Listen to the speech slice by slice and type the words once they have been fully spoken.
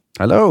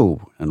Hello,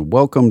 and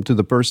welcome to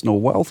the Personal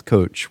Wealth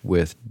Coach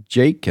with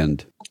Jake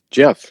and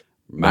Jeff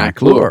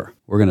McClure.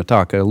 We're going to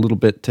talk a little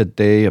bit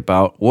today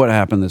about what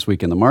happened this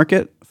week in the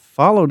market,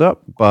 followed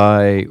up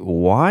by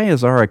why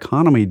is our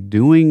economy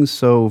doing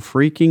so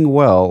freaking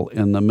well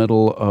in the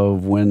middle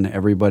of when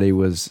everybody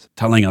was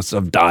telling us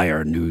of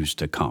dire news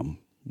to come.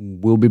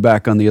 We'll be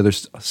back on the other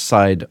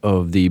side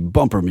of the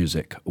bumper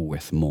music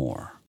with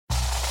more.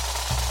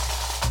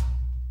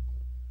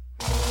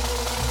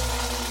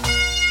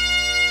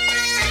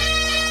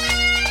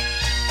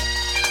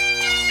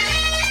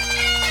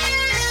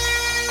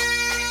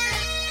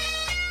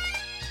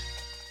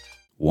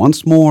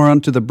 Once more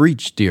unto the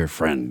breach, dear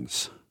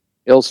friends.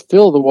 Else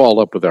fill the wall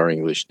up with our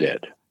English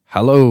dead.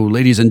 Hello,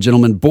 ladies and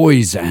gentlemen,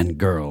 boys and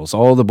girls.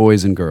 All the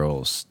boys and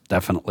girls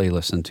definitely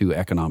listen to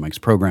economics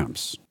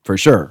programs. For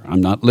sure.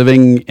 I'm not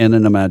living in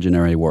an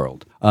imaginary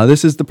world.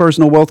 This is the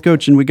Personal Wealth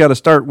Coach, and we got to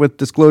start with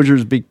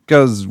disclosures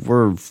because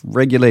we're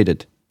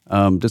regulated.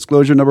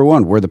 Disclosure number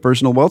one, we're the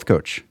Personal Wealth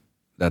Coach.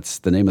 That's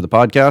the name of the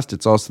podcast.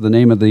 It's also the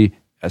name of the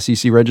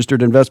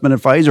SEC-registered investment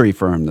advisory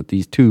firm that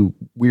these two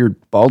weird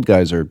bald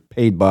guys are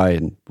paid by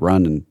and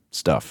run and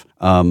stuff.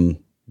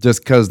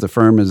 Just because the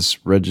firm is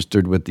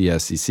registered with the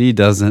SEC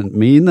doesn't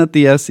mean that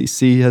the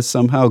SEC has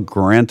somehow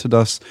granted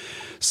us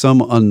some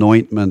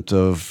anointment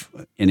of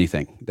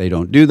anything. They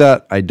don't do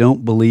that. I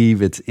don't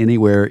believe it's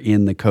anywhere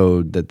in the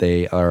code that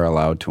they are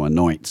allowed to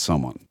anoint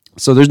someone.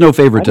 So there's no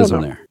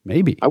favoritism there.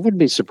 Maybe. I wouldn't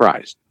be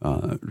surprised.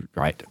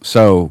 Right.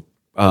 So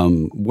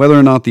whether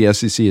or not the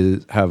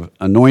SEC have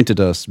anointed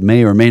us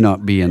may or may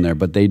not be in there,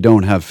 but they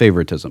don't have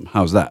favoritism.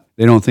 How's that?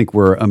 They don't think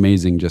we're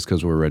amazing just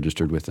because we're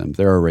registered with them.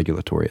 They're a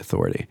regulatory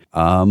authority.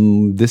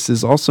 This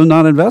is also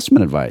not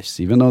investment advice,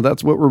 even though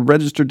that's what we're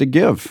registered to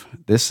give.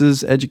 This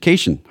is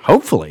education.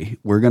 Hopefully,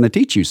 we're going to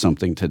teach you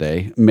something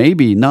today.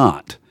 Maybe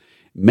not.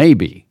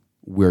 Maybe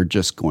we're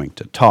just going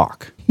to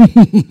talk.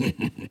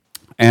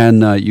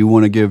 And you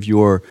want to give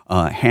your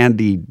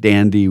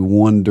handy-dandy,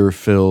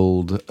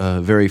 wonder-filled,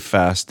 very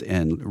fast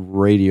and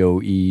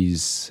radio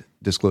ease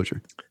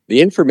disclosure.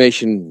 The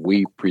information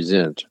we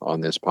present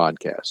on this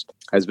podcast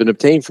has been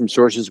obtained from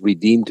sources we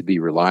deem to be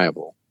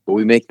reliable, but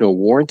we make no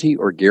warranty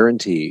or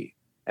guarantee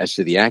as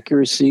to the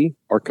accuracy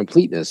or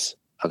completeness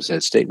of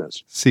said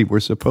statements. See, we're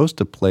supposed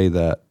to play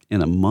that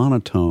in a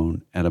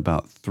monotone at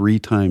about 3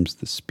 times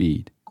the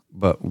speed,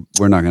 but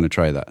we're not going to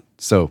try that.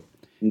 So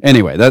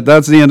anyway,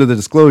 that's the end of the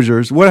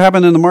disclosures. What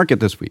happened in the market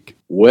this week?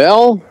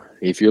 Well,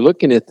 if you're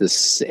looking at the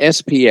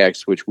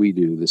SPX, which we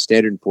do, the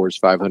Standard & Poor's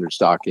 500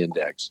 stock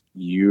index,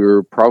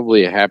 you're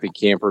probably a happy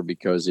camper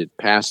because it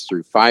passed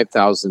through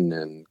 5,000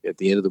 and at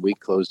the end of the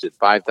week closed at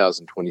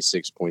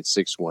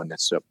 5,026.61.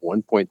 That's up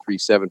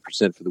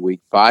 1.37% for the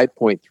week,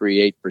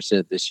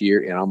 5.38% this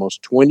year, and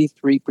almost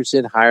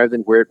 23% higher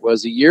than where it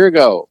was a year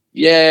ago.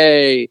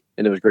 Yay!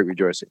 And it was great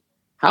rejoicing.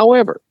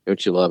 However,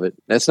 don't you love it?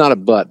 That's not a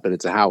but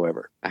it's a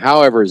however. A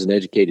however is an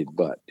educated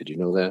but. Did you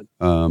know that?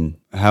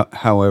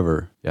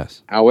 However,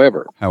 yes.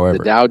 However,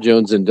 the Dow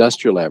Jones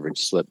Industrial Average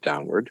slipped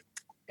downward,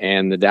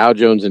 and the Dow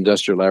Jones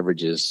Industrial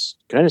Average is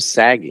kind of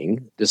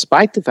sagging,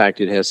 despite the fact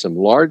it has some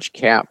large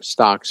cap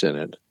stocks in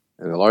it.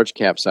 And the large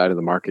cap side of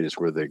the market is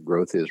where the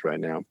growth is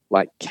right now,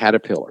 like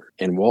Caterpillar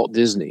and Walt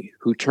Disney,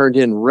 who turned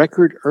in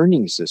record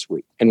earnings this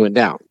week and went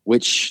down,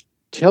 which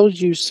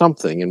tells you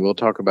something, and we'll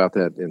talk about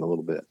that in a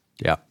little bit.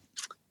 Yeah.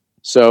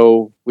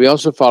 So we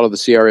also follow the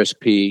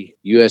CRSP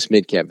U.S.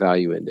 Mid-Cap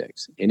Value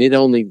Index, and it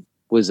only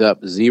was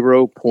up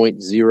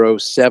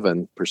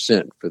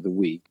 0.07% for the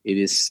week. It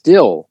is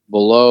still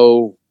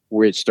below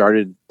where it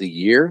started the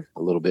year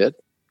a little bit.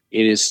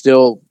 It is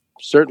still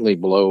certainly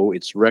below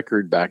its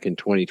record back in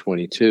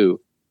 2022.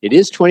 It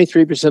is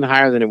 23%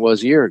 higher than it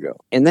was a year ago.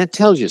 And that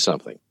tells you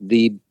something.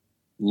 The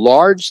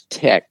large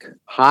tech,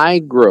 high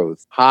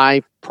growth,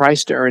 high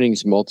price to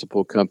earnings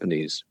multiple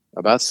companies,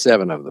 about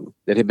 7 of them,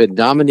 that have been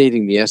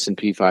dominating the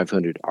S&P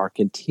 500 are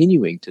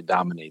continuing to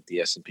dominate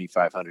the S&P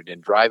 500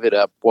 and drive it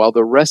up while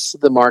the rest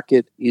of the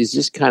market is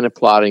just kind of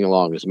plodding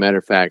along. As a matter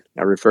of fact,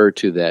 I refer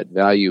to that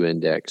value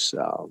index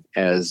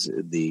as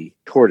the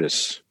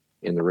tortoise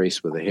in the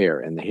race with the hare,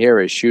 and the hare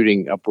is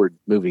shooting upward,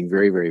 moving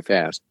very, very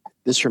fast.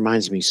 This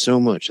reminds me so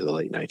much of the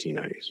late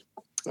 1990s.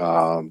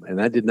 And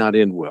that did not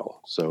end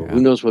well. So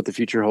Who knows what the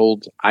future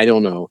holds? I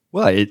don't know.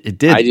 Well, it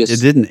did. It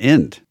didn't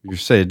end. You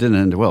say it didn't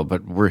end well,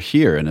 but we're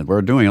here and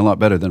we're doing a lot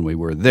better than we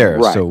were there.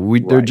 Right, so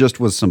there just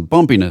was some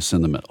bumpiness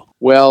in the middle.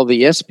 Well,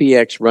 the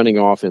SPX running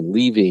off and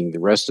leaving the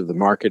rest of the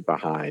market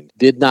behind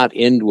did not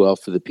end well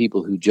for the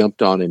people who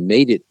jumped on and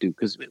made it do,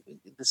 because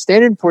the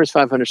Standard & Poor's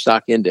 500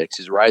 stock index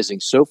is rising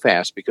so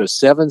fast because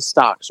 7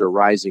 stocks are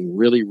rising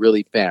really,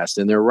 really fast.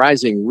 And they're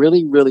rising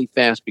really, really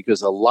fast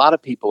because a lot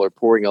of people are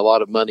pouring a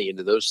lot of money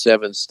into those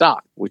 7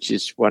 stocks, which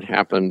is what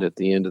happened at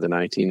the end of the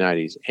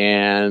 1990s.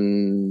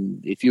 And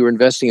if you were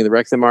investing in the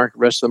rest of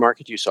the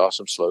market, you saw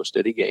some slow,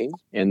 steady gains.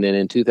 And then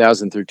in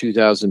 2000 through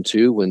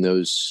 2002, when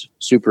those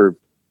super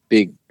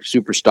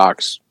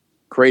stocks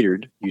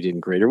cratered, you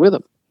didn't crater with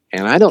them.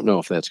 And I don't know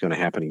if that's going to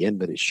happen again,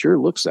 but it sure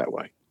looks that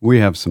way. We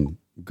have some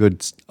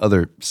good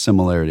other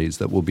similarities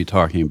that we'll be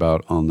talking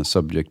about on the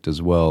subject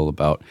as well,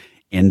 about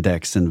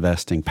index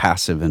investing,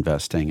 passive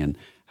investing, and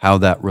how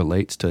that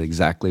relates to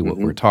exactly what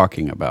we're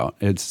talking about.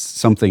 It's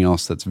something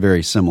else that's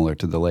very similar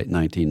to the late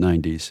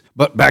 1990s.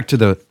 But back to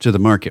the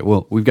market.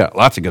 Well, we've got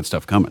lots of good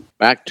stuff coming.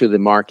 Back to the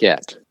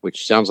market,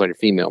 which sounds like a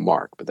female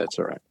mark, but that's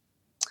all right.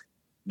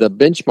 The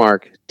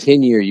benchmark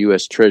 10-year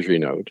U.S. Treasury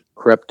note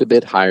crept a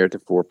bit higher to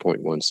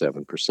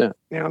 4.17%.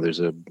 Now, there's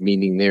a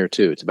meaning there,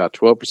 too. It's about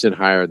 12%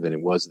 higher than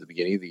it was at the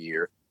beginning of the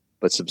year,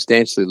 but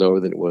substantially lower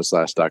than it was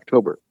last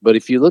October. But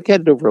if you look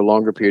at it over a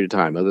longer period of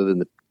time, other than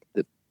the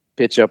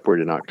pitch upward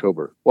in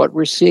October, what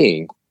we're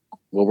seeing,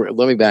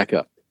 let me back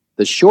up.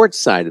 The short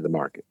side of the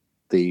market,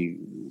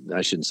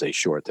 I shouldn't say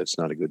short, that's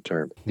not a good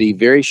term. The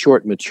very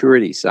short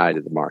maturity side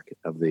of the market,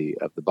 of the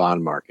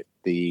bond market,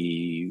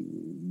 the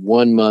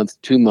 1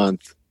 month, 2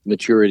 month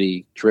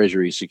maturity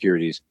Treasury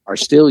securities are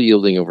still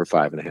yielding over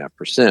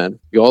 5.5%.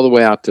 You go all the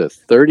way out to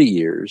 30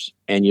 years,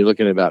 and you're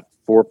looking at about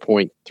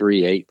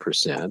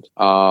 4.38%,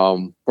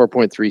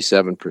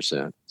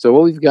 4.37%. So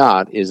what we've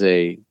got is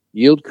a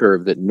yield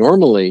curve that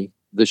normally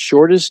the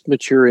shortest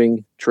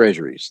maturing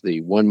treasuries,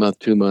 the 1 month,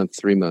 2 month,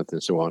 3 month,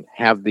 and so on,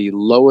 have the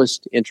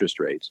lowest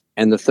interest rates.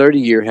 And the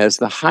 30-year has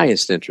the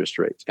highest interest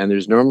rates. And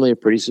there's normally a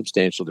pretty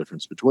substantial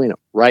difference between them.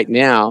 Right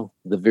now,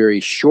 the very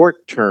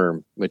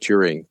short-term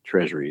maturing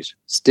treasuries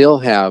still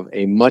have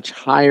a much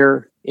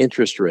higher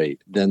interest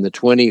rate than the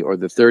 20 or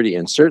the 30,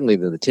 and certainly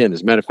than the 10.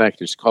 As a matter of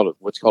fact, it's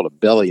what's called a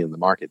belly in the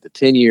market. The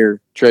 10-year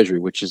treasury,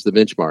 which is the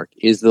benchmark,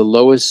 is the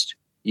lowest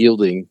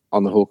yielding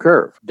on the whole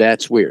curve.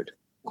 That's weird.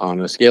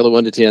 On a scale of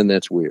 1 to 10,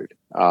 that's weird.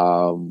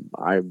 I'm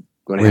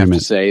going to have to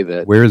say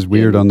that. Where is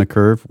weird on the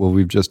curve? Well,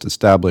 we've just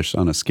established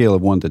on a scale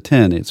of 1 to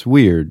 10, it's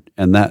weird,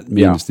 and that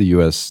means the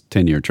U.S.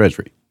 10-year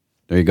Treasury.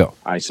 There you go.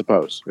 I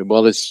suppose.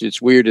 Well,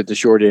 it's weird at the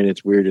short end,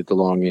 it's weird at the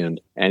long end,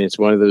 and it's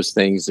one of those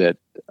things that.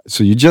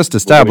 So you just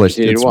established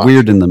it's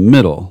weird in the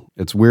middle.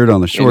 It's weird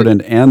on the short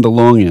end and the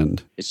long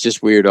end. It's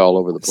just weird all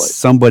over the place.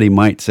 Somebody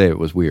might say it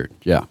was weird.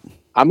 Yeah.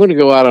 I'm going to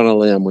go out on a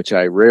limb, which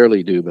I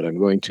rarely do, but I'm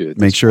going to.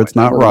 Make sure it's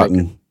not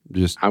rotten.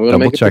 Just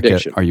double check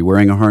it. Are you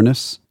wearing a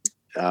harness?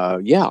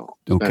 Yeah.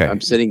 Okay. I'm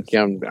sitting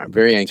down. I'm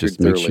very anchored. Just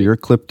make sure you're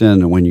clipped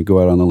in when you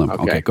go out on the limb.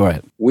 Okay, go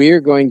ahead.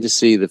 We're going to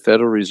see the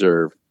Federal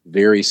Reserve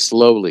very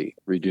slowly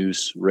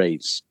reduce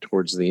rates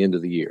towards the end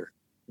of the year.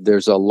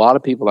 There's a lot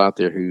of people out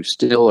there who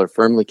still are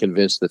firmly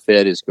convinced the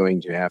Fed is going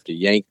to have to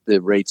yank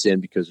the rates in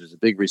because there's a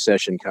big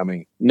recession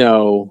coming.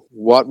 No,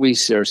 what we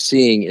are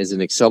seeing is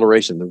an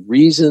acceleration. The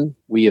reason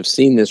we have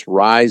seen this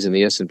rise in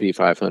the S&P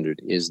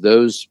 500 is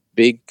those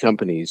big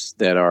companies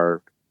that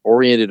are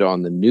oriented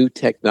on the new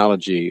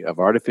technology of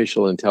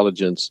artificial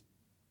intelligence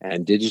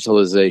and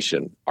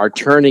digitalization are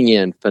turning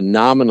in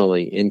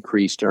phenomenally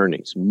increased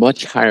earnings,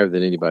 much higher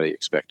than anybody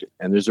expected.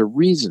 And there's a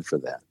reason for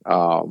that,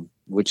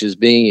 which is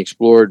being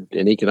explored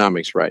in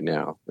economics right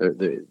now.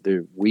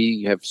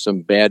 We have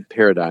some bad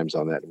paradigms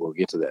on that. We'll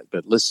get to that.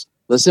 But let's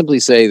simply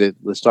say that,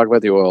 let's talk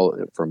about the oil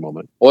for a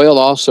moment. Oil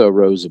also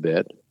rose a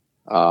bit.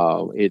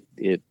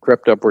 It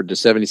crept upward to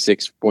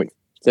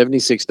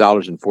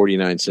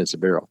 $76.49 a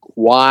barrel.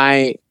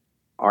 Why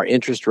are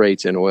interest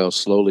rates and oil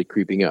slowly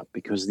creeping up?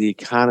 Because the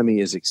economy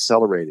is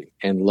accelerating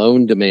and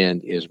loan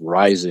demand is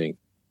rising.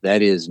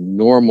 That is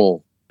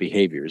normal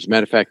behavior. As a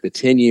matter of fact, the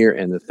 10-year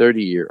and the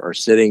 30-year are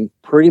sitting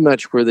pretty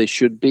much where they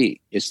should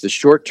be. It's the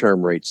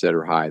short-term rates that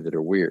are high that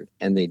are weird,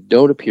 and they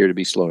don't appear to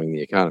be slowing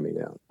the economy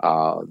down.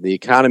 The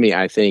economy,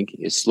 I think,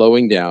 is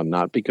slowing down,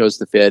 not because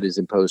the Fed has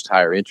imposed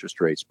higher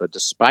interest rates, but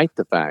despite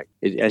the fact,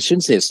 I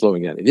shouldn't say it's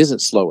slowing down. It isn't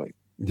slowing.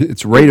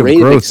 Its rate of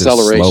growth is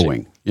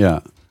slowing.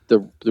 Yeah.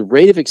 The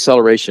rate of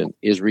acceleration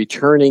is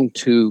returning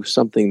to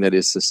something that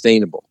is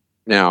sustainable.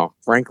 Now,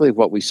 frankly,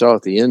 what we saw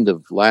at the end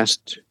of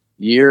last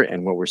year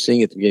and what we're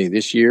seeing at the beginning of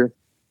this year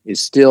is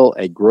still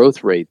a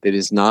growth rate that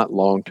is not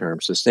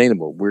long-term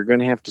sustainable. We're going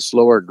to have to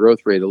slow our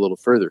growth rate a little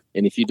further.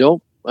 And if you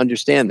don't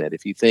understand that,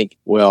 if you think,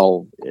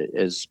 well,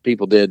 as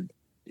people did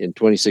in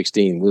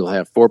 2016, we'll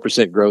have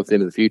 4% growth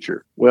into the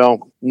future.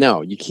 Well,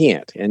 no, you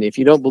can't. And if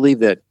you don't believe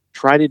that,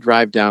 try to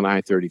drive down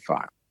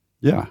I-35.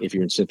 Yeah. If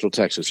you're in Central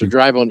Texas, or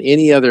drive on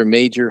any other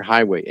major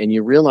highway, and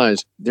you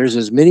realize there's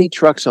as many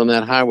trucks on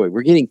that highway.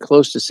 We're getting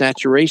close to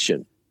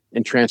saturation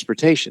in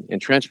transportation, and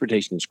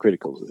transportation is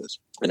critical to this,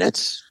 and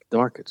that's the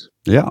markets.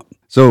 Yeah.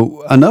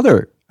 So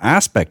another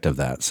aspect of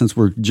that, since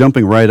we're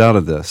jumping right out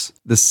of this,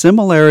 the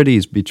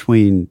similarities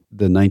between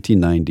the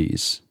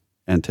 1990s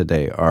and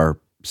today are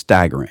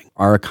staggering.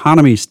 Our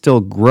economy is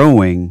still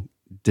growing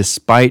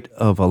despite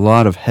of a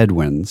lot of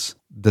headwinds.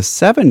 The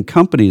 7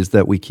 companies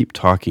that we keep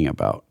talking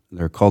about,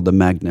 they're called the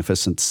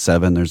Magnificent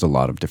Seven. There's a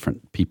lot of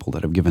different people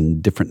that have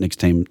given different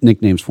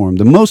nicknames for them.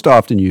 The most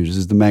often used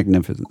is the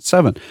Magnificent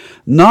Seven.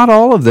 Not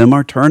all of them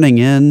are turning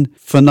in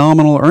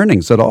phenomenal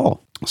earnings at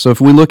all. So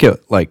if we look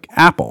at like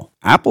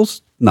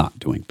Apple's not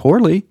doing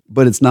poorly,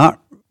 but it's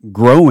not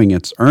growing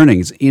its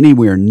earnings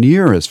anywhere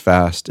near as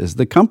fast as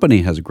the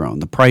company has grown.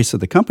 The price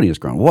of the company has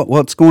grown.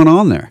 What's going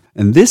on there?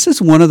 And this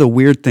is one of the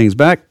weird things.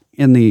 Back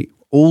in the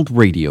old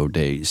radio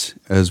days,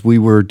 as we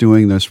were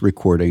doing this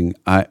recording,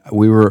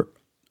 we were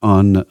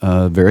on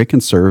a very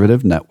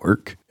conservative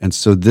network. And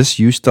so this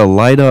used to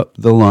light up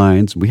the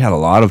lines. We had a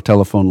lot of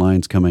telephone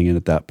lines coming in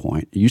at that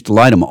point. It used to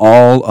light them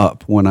all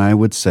up when I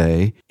would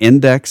say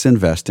index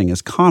investing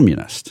is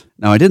communist.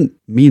 Now, I didn't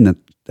mean that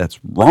that's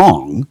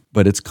wrong,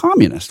 but it's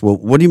communist. Well,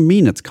 what do you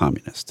mean it's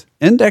communist?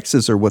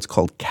 Indexes are what's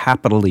called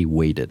capitally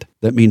weighted.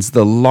 That means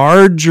the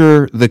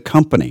larger the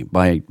company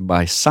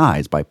by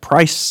size, by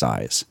price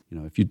size.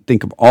 If you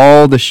think of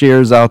all the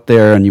shares out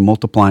there and you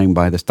multiply them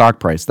by the stock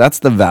price, that's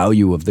the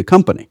value of the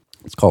company.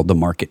 It's called the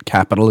market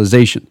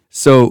capitalization.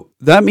 So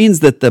that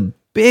means that the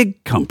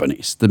big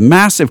companies, the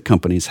massive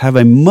companies, have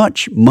a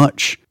much,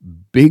 much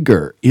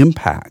bigger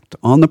impact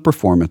on the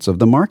performance of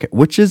the market,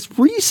 which is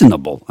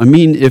reasonable. I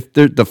mean, if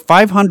the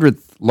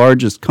 500th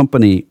largest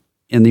company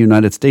in the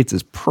United States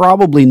is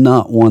probably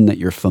not one that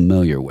you're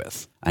familiar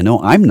with. I know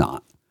I'm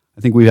not.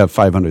 I think we have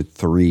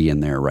 503 in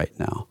there right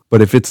now.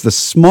 But if it's the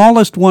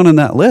smallest one on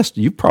that list,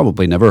 you've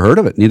probably never heard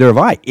of it. Neither have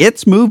I.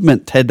 Its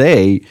movement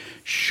today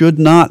should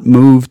not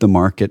move the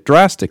market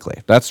drastically.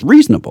 That's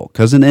reasonable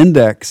because an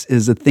index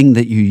is a thing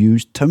that you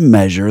use to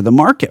measure the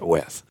market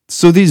with.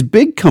 So these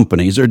big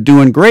companies are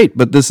doing great,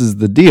 but this is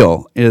the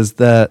deal, is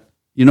that,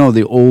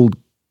 the old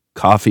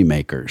coffee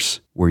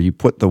makers where you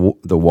put the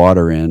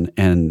water in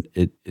and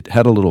it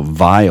had a little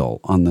vial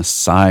on the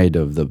side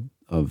of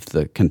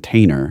the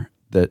container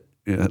that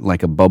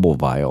like a bubble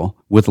vial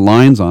with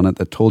lines on it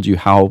that told you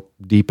how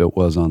deep it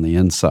was on the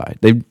inside.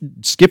 They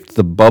skipped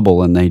the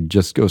bubble and they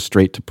just go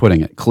straight to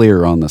putting it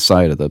clear on the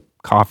side of the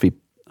coffee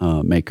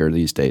maker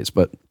these days,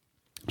 but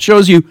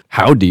shows you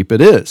how deep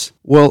it is.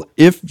 Well,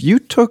 if you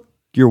took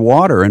your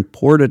water and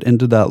poured it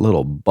into that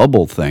little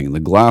bubble thing, the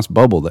glass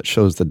bubble that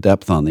shows the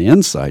depth on the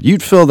inside,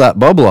 you'd fill that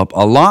bubble up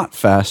a lot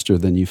faster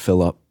than you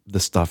fill up the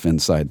stuff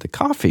inside the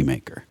coffee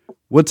maker.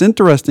 What's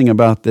interesting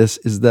about this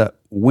is that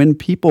when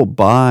people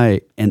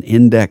buy an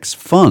index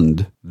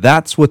fund,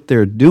 that's what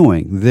they're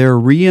doing. They're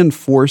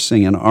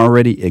reinforcing an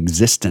already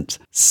existent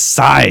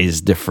size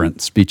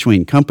difference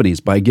between companies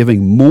by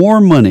giving more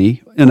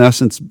money, in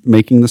essence,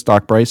 making the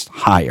stock price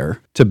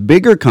higher, to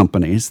bigger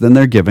companies than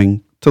they're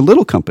giving to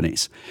little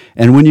companies.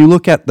 And when you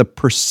look at the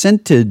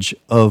percentage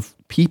of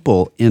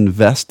people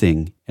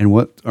investing in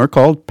what are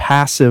called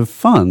passive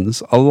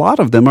funds, a lot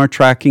of them are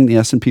tracking the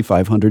S&P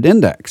 500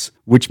 index,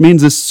 which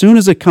means as soon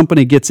as a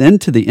company gets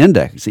into the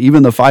index,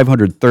 even the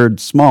 503rd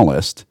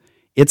smallest,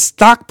 its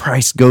stock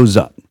price goes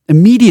up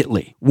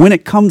immediately. When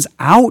it comes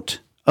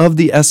out of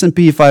the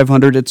S&P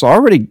 500, it's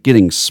already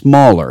getting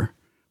smaller,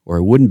 or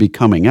it wouldn't be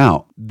coming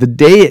out. The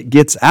day it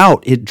gets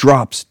out, it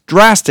drops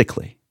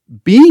drastically.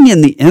 Being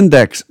in the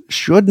index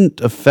shouldn't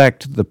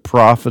affect the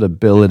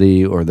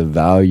profitability or the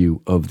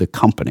value of the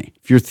company.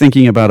 If you're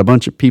thinking about a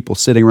bunch of people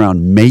sitting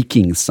around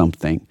making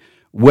something,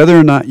 whether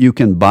or not you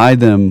can buy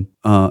them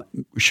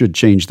should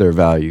change their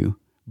value,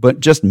 but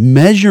just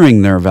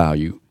measuring their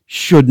value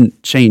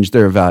shouldn't change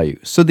their value.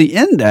 So the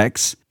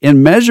index,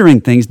 in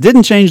measuring things,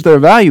 didn't change their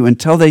value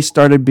until they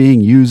started being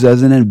used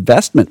as an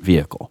investment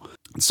vehicle.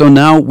 So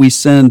now we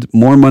send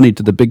more money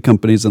to the big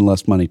companies and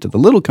less money to the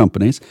little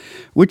companies,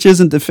 which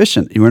isn't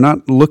efficient. We're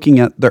not looking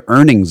at the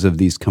earnings of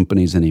these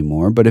companies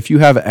anymore. But if you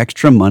have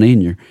extra money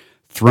and you're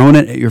throwing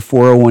it at your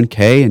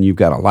 401k and you've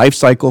got a life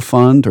cycle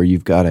fund or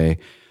you've got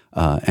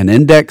an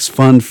index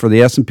fund for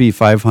the S&P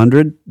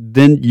 500,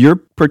 then you're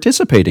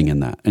participating in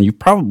that. And you've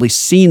probably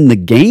seen the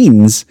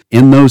gains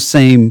in those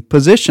same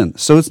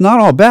positions. So it's not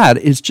all bad.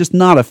 It's just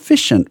not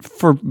efficient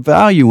for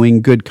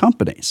valuing good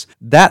companies.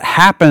 That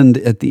happened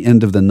at the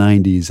end of the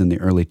 90s and the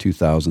early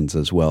 2000s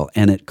as well.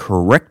 And it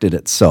corrected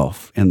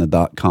itself in the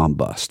dot-com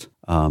bust.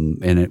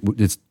 And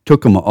it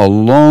took them a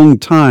long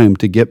time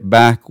to get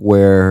back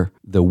where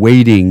the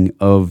weighting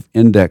of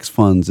index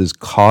funds is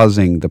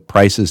causing the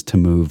prices to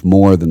move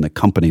more than the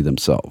company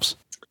themselves.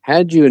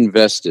 Had you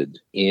invested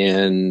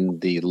in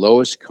the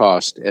lowest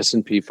cost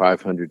S&P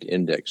 500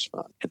 index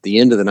fund at the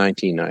end of the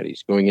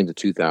 1990s, going into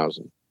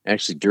 2000,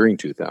 actually during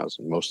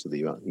 2000, most of the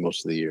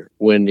year,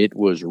 when it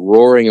was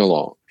roaring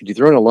along, if you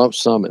throw in a lump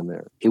sum in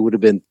there, it would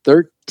have been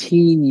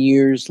 13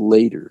 years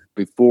later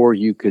before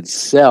you could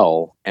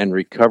sell and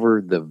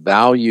recover the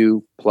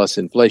value plus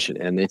inflation.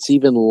 And it's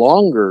even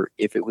longer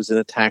if it was in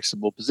a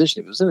taxable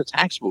position. If it was in a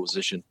taxable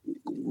position, it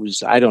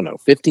was,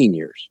 15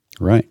 years.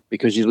 Right.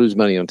 Because you lose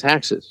money on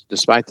taxes,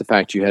 despite the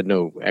fact you had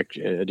no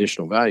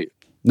additional value.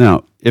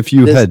 Now, if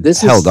you had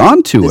held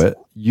on to it,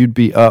 you'd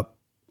be up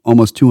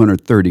almost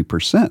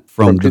 230%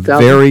 from the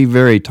very,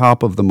 very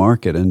top of the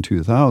market in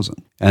 2000.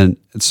 And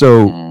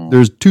so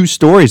there's two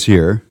stories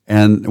here.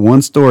 And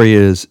one story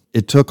is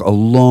it took a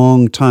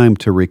long time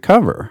to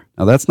recover.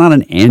 Now, that's not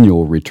an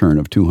annual return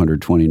of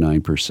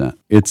 229%.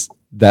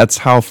 That's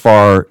how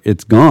far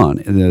it's gone.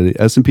 The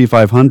S&P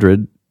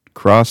 500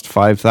 crossed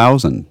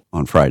 5,000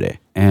 on Friday.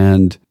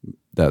 And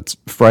that's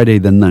Friday,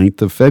 the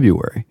 9th of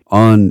February.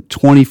 On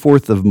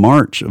 24th of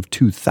March of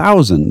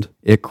 2000,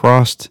 it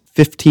crossed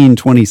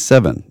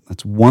 1527.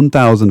 That's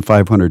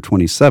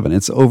 1,527.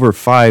 It's over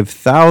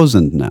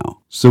 5,000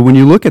 now. So when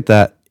you look at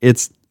that,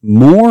 it's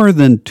more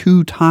than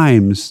 2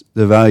 times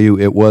the value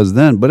it was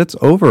then, but it's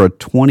over a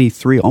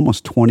 23,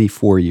 almost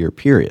 24-year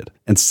period.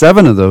 And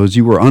 7 of those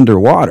you were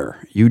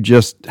underwater. You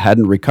just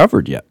hadn't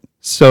recovered yet.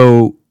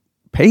 So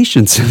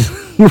patience is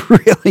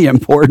really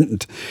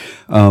important.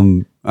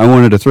 I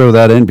wanted to throw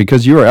that in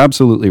because you are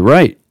absolutely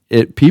right.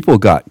 People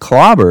got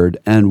clobbered,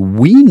 and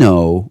we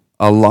know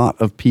a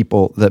lot of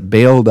people that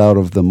bailed out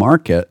of the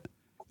market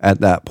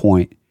at that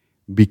point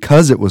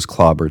because it was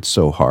clobbered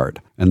so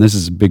hard. And this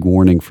is a big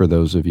warning for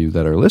those of you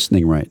that are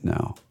listening right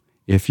now.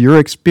 If you're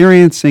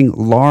experiencing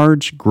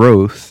large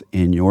growth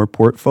in your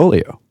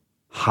portfolio,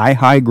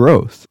 high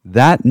growth,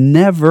 that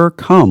never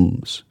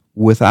comes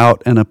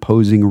without an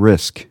opposing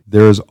risk.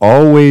 There's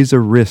always a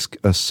risk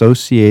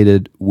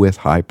associated with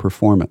high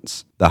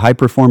performance. The high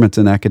performance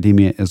in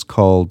academia is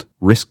called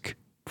risk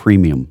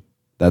premium.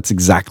 That's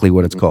exactly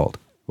what it's called.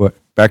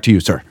 Back to you,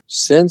 sir.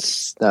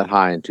 Since that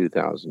high in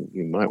 2000,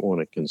 you might want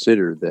to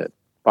consider that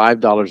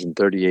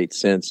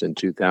 $5.38 in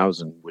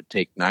 2000 would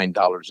take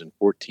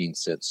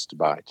 $9.14 to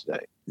buy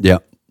today. Yeah.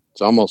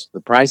 It's almost, the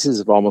prices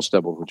have almost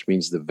doubled, which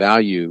means the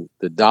value,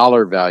 the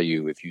dollar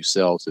value, if you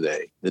sell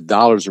today, the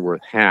dollars are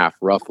worth half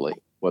roughly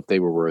what they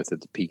were worth at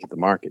the peak of the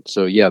market.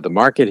 So yeah, the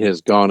market has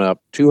gone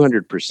up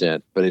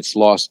 200%, but it's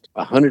lost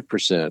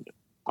 100%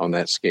 on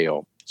that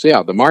scale. So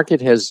yeah, the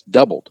market has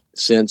doubled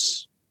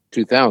since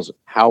 2000.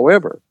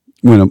 However,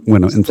 when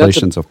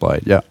inflation's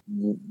applied, yeah.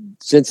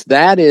 Since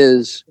that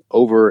is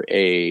over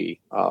a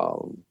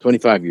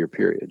 25-year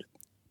period.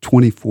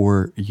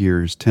 24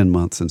 years, 10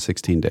 months, and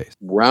 16 days.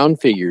 Round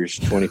figures,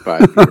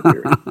 25-year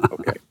period.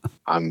 Okay,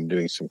 I'm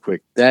doing some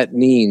quick. That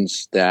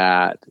means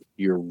that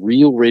your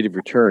real rate of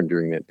return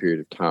during that period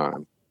of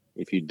time,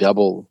 if you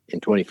double in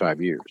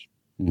 25 years,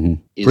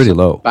 is pretty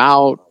low.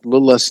 About a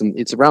little less than,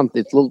 it's a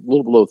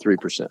little below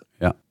 3%.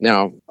 Yeah.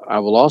 Now, I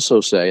will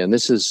also say, and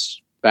this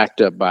is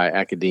backed up by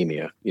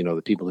academia,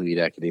 the people who eat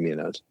academia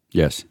nuts.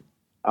 Yes.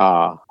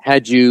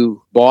 Had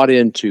you bought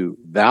into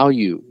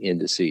value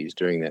indices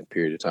during that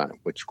period of time,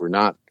 which were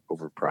not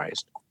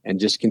overpriced, and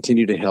just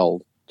continue to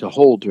hold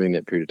during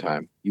that period of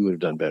time, you would have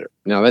done better.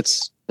 Now,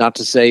 that's not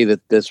to say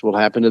that this will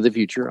happen in the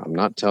future. I'm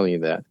not telling you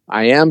that.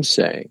 I am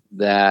saying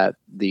that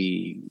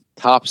the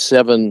top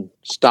 7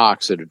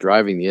 stocks that are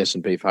driving the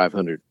S&P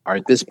 500 are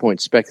at this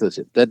point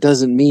speculative. That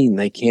doesn't mean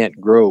they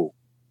can't grow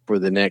for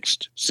the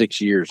next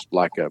 6 years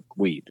like a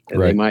weed.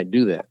 And They might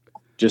do that.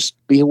 Just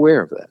be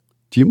aware of that.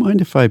 Do you mind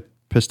if I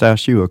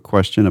ask you a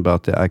question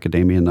about the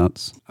academia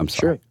nuts? I'm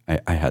sorry. Sure.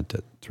 I had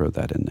to throw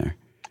that in there.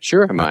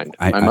 Sure, I mind.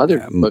 My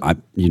mother.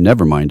 You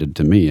never minded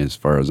to me as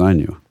far as I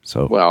knew.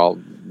 So well,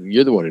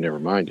 you're the one who never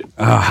minded.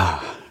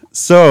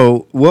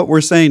 So what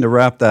we're saying to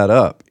wrap that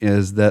up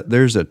is that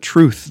there's a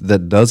truth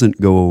that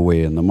doesn't go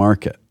away in the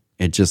market.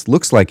 It just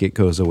looks like it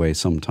goes away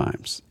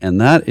sometimes. And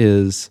that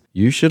is,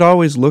 you should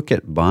always look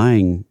at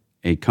buying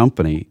a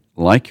company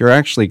like you're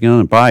actually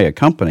going to buy a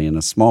company in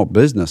a small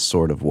business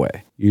sort of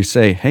way. You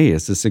say, hey,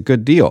 is this a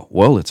good deal?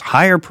 Well, it's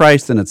higher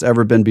priced than it's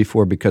ever been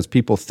before because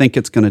people think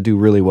it's going to do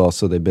really well,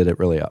 so they bid it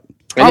really up.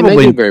 Probably, and it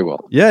may do very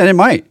well. Yeah, it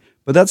might.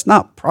 But that's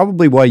not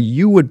probably why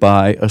you would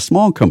buy a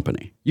small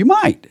company. You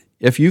might.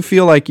 If you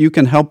feel like you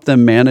can help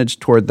them manage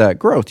toward that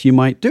growth, you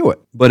might do it.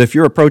 But if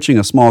you're approaching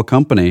a small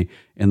company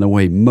in the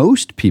way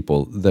most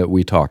people that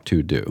we talk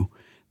to do,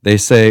 they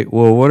say,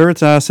 well, what are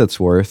its assets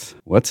worth?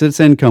 What's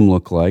its income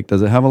look like?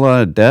 Does it have a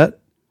lot of debt?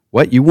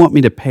 What, you want me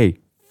to pay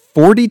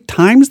 40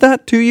 times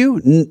that to you?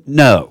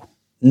 No,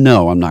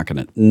 I'm not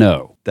going to.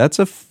 No,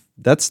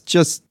 that's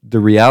just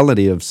the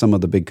reality of some of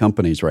the big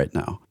companies right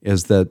now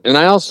is that. And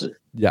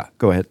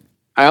go ahead.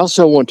 I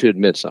also want to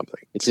admit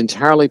something. It's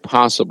entirely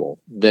possible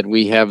that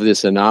we have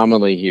this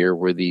anomaly here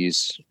where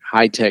these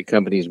high-tech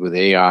companies with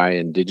AI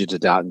and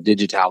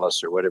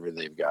Digitalis or whatever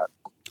they've got.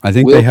 I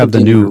think they have the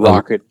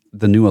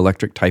new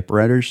electric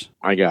typewriters.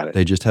 I got it.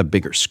 They just have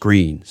bigger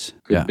screens.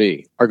 Could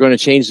be. Are going to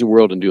change the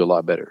world and do a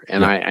lot better.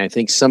 And I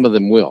think some of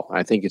them will.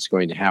 I think it's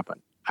going to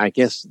happen. I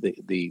guess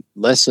the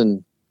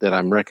lesson that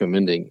I'm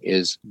recommending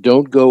is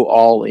don't go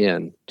all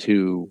in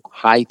to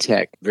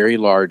high-tech, very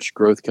large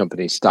growth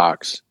company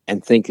stocks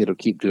and think it'll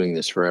keep doing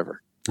this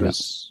forever.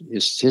 Because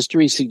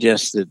history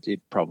suggests that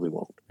it probably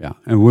won't. Yeah.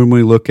 And when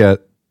we look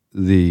at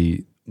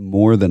the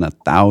more than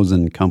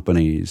 1,000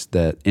 companies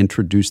that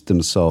introduced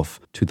themselves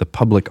to the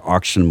public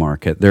auction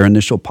market, their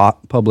initial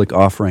public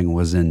offering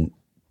was in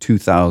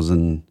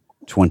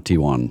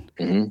 2021.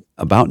 Mm-hmm.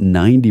 About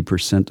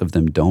 90% of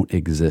them don't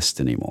exist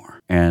anymore.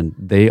 And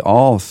they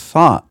all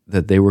thought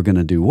that they were going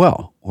to do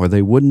well, or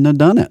they wouldn't have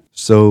done it.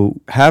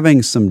 So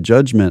having some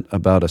judgment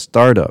about a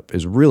startup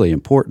is really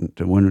important.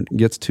 And when it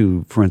gets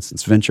to, for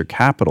instance, venture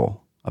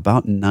capital,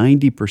 about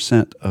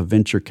 90% of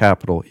venture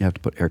capital, you have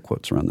to put air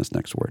quotes around this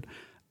next word,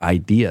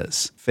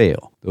 ideas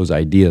fail. Those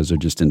ideas are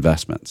just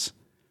investments.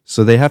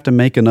 So they have to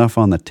make enough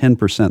on the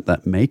 10%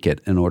 that make it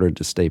in order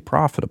to stay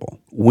profitable.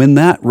 When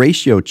that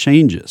ratio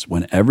changes,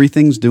 when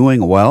everything's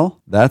doing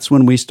well, that's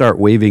when we start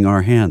waving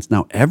our hands.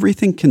 Now,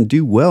 everything can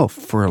do well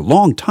for a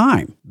long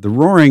time. The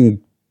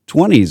roaring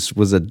 20s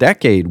was a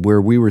decade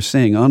where we were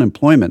seeing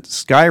unemployment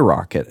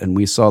skyrocket, and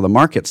we saw the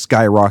market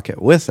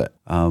skyrocket with it.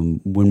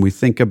 When we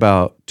think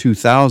about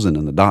 2000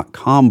 and the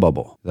dot-com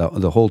bubble,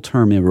 the whole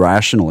term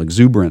irrational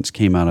exuberance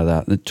came out of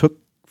that. It took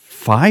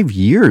 5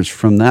 years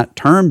from that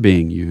term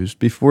being used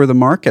before the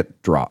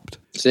market dropped.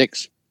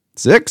 6.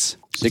 6?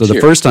 So the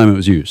years. first time it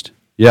was used.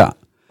 Yeah.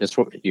 That's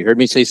what you heard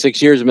me say 6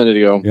 years a minute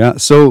ago. Yeah.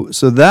 So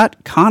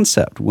that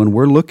concept, when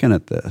we're looking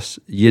at this,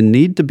 you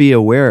need to be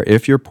aware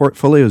if your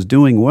portfolio is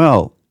doing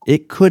well,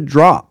 it could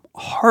drop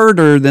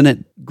harder than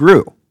it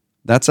grew.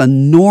 That's a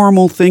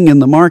normal thing in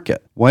the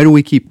market. Why do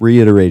we keep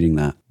reiterating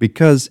that?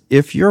 Because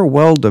if you're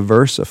well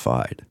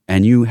diversified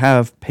and you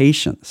have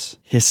patience,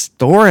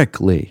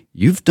 historically,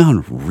 you've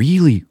done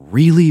really,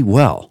 really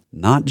well.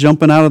 Not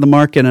jumping out of the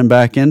market and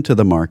back into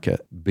the market,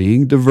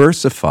 being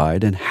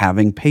diversified and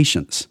having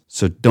patience.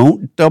 So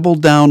don't double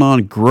down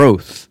on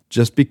growth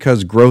just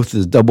because growth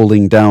is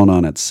doubling down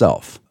on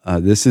itself.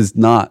 This is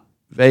not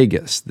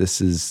Vegas. This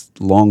is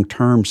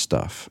long-term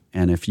stuff.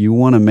 And if you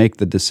want to make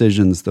the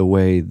decisions the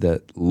way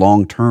that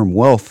long-term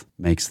wealth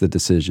makes the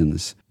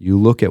decisions, you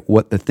look at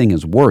what the thing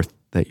is worth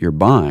that you're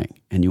buying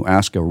and you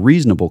ask a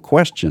reasonable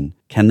question.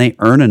 Can they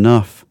earn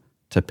enough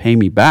to pay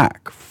me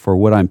back for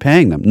what I'm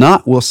paying them?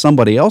 Not will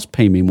somebody else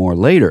pay me more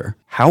later.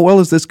 How well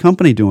is this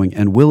company doing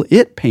and will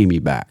it pay me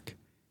back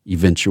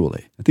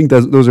eventually? I think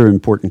those are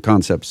important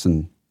concepts,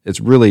 and it's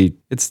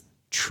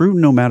true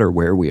no matter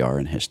where we are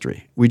in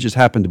history. We just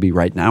happen to be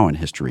right now in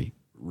history,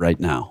 right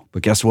now.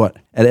 But guess what?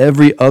 At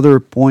every other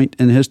point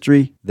in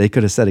history, they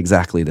could have said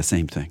exactly the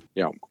same thing.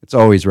 Yeah. It's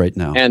always right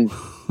now. And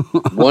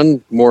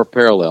one more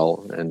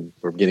parallel, and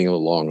we're getting a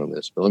little long on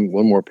this, but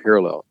one more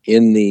parallel.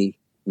 In the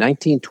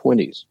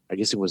 1920s, I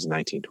guess it was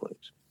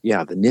 1920s.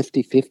 Yeah, the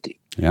Nifty 50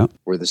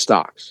 were the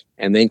stocks,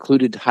 and they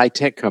included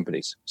high-tech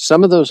companies.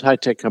 Some of those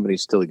high-tech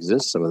companies still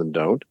exist, some of them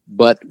don't.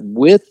 But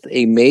with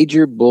a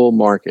major bull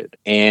market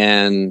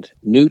and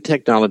new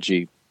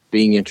technology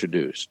being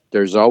introduced,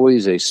 there's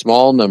always a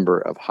small number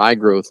of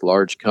high-growth,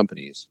 large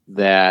companies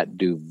that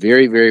do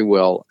very, very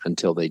well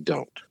until they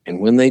don't. And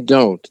when they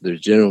don't,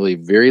 there's generally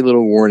very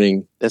little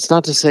warning. That's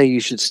not to say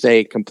you should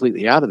stay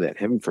completely out of that.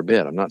 Heaven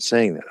forbid. I'm not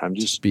saying that. I'm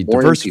just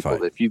warning people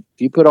that if you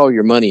put all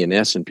your money in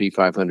S&P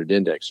 500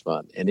 index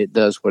fund and it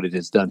does what it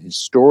has done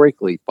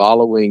historically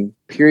following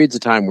periods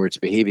of time where it's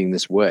behaving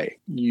this way,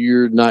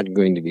 you're not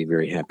going to be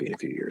very happy in a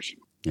few years.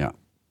 Yeah.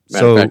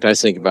 Matter of fact,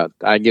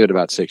 I give it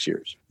about 6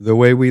 years. The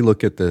way we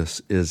look at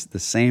this is the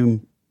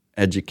same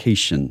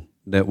education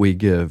that we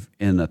give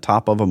in the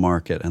top of a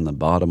market and the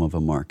bottom of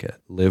a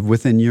market. Live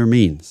within your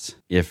means.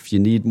 If you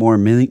need more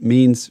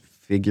means,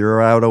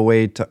 figure out a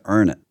way to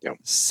earn it. Yep.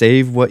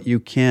 Save what you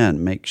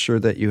can. Make sure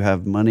that you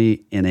have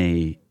money in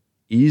a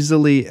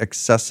easily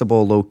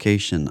accessible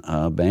location.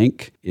 A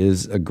bank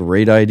is a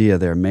great idea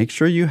there. Make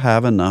sure you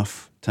have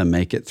enough to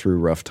make it through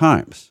rough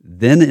times.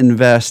 Then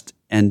invest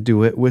and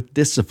do it with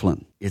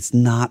discipline. It's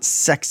not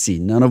sexy.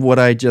 None of what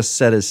I just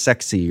said is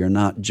sexy. You're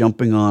not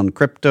jumping on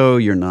crypto.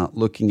 You're not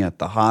looking at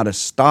the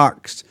hottest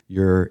stocks.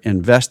 You're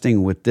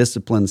investing with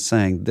discipline,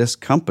 saying this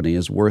company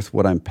is worth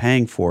what I'm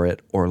paying for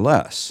it or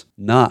less.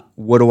 Not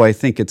what do I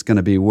think it's going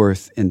to be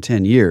worth in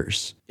 10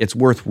 years. It's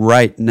worth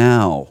right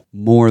now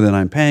more than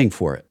I'm paying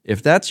for it.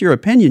 If that's your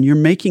opinion, you're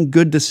making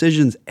good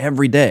decisions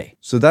every day.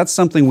 So that's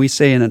something we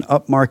say in an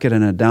up market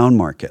and a down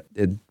market.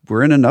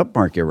 We're in an up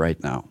market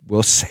right now.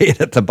 We'll say it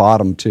at the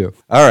bottom too.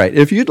 All right.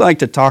 If you'd like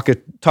to talk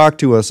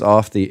to us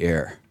off the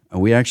air,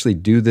 we actually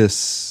do this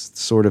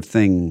sort of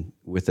thing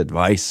with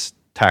advice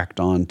tacked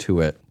on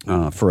to it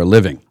for a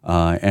living.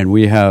 And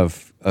we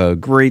have a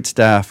great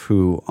staff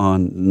who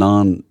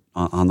on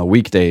the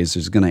weekdays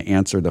is going to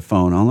answer the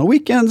phone. On the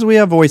weekends, we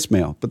have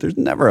voicemail, but there's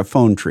never a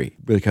phone tree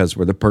because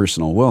we're the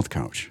personal wealth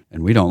coach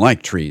and we don't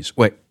like trees.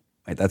 Wait,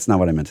 that's not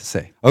what I meant to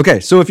say. Okay.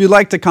 So if you'd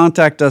like to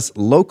contact us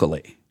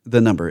locally, the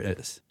number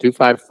is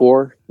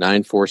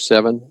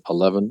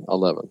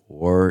 254-947-1111.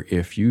 Or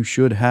if you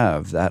should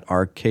have that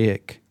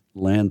archaic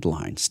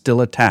landline still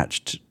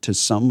attached to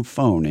some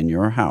phone in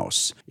your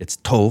house, it's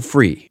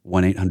toll-free,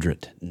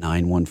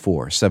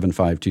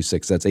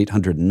 1-800-914-7526. That's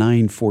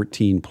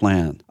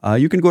 800-914-PLAN.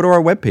 You can go to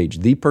our webpage,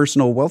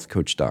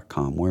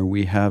 thepersonalwealthcoach.com, where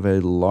we have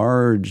a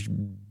large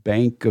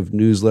bank of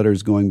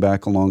newsletters going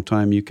back a long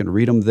time. You can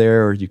read them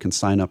there, or you can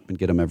sign up and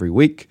get them every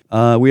week.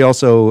 We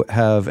also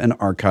have an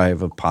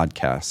archive of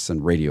podcasts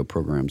and radio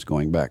programs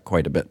going back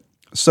quite a bit.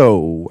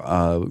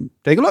 So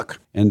take a look.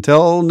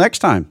 Until next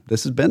time,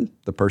 this has been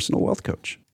The Personal Wealth Coach.